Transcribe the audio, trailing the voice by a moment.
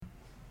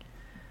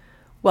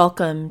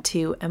Welcome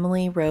to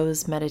Emily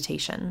Rose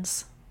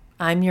Meditations.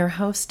 I'm your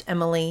host,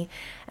 Emily,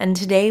 and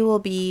today we'll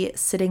be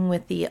sitting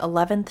with the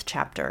 11th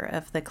chapter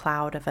of The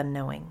Cloud of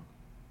Unknowing.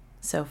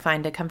 So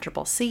find a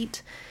comfortable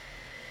seat,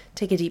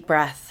 take a deep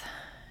breath,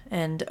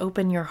 and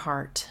open your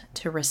heart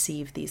to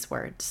receive these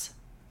words.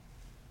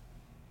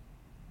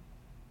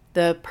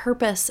 The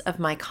purpose of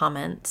my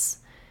comments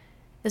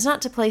is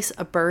not to place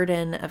a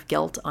burden of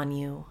guilt on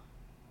you.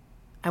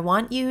 I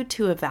want you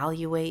to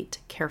evaluate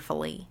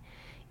carefully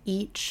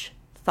each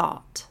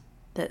thought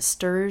that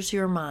stirs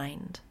your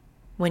mind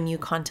when you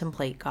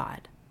contemplate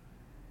God.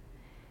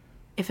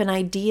 If an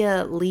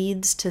idea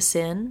leads to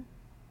sin,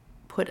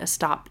 put a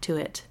stop to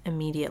it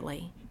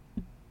immediately.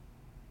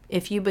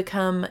 If you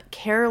become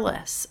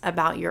careless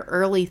about your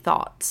early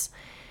thoughts,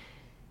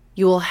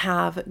 you will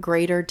have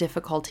greater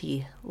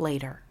difficulty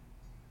later.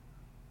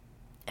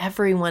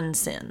 Everyone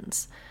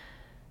sins,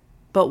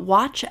 but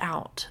watch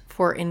out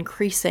for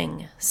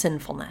increasing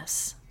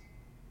sinfulness.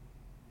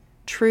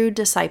 True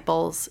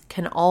disciples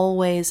can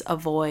always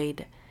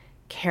avoid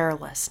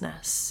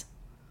carelessness.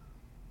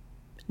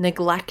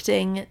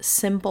 Neglecting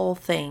simple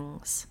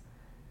things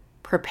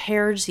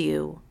prepares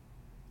you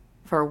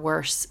for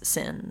worse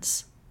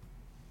sins.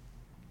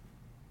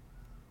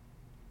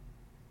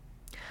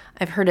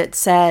 I've heard it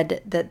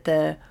said that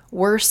the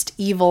worst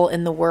evil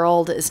in the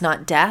world is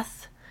not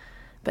death,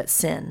 but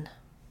sin.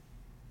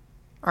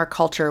 Our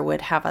culture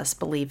would have us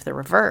believe the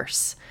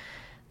reverse,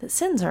 that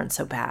sins aren't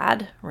so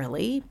bad,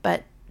 really,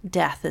 but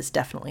death is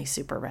definitely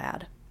super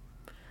bad.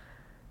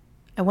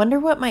 I wonder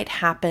what might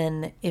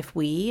happen if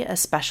we,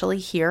 especially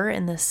here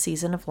in this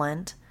season of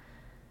Lent,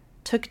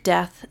 took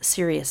death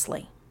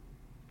seriously,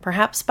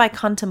 perhaps by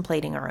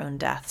contemplating our own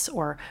deaths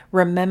or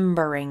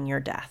remembering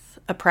your death,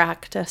 a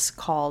practice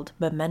called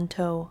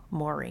memento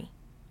mori,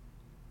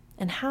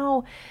 and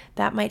how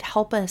that might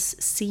help us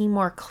see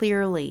more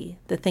clearly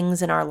the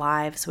things in our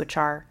lives which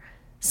are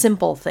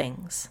simple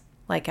things,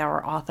 like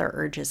our author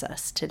urges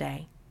us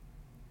today.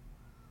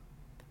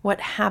 What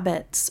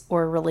habits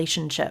or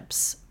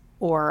relationships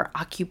or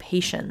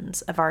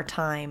occupations of our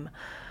time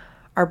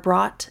are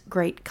brought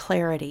great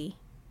clarity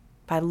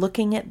by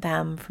looking at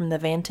them from the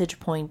vantage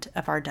point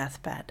of our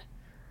deathbed?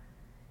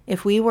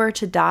 If we were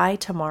to die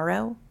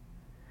tomorrow,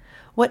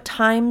 what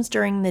times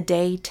during the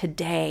day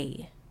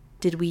today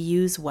did we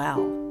use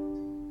well?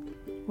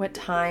 What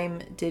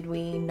time did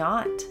we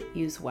not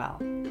use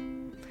well?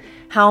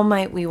 How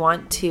might we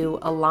want to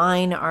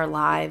align our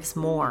lives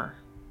more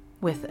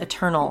with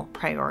eternal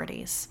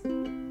priorities?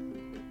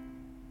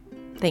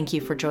 Thank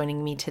you for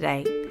joining me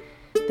today.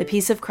 The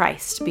peace of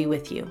Christ be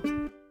with you.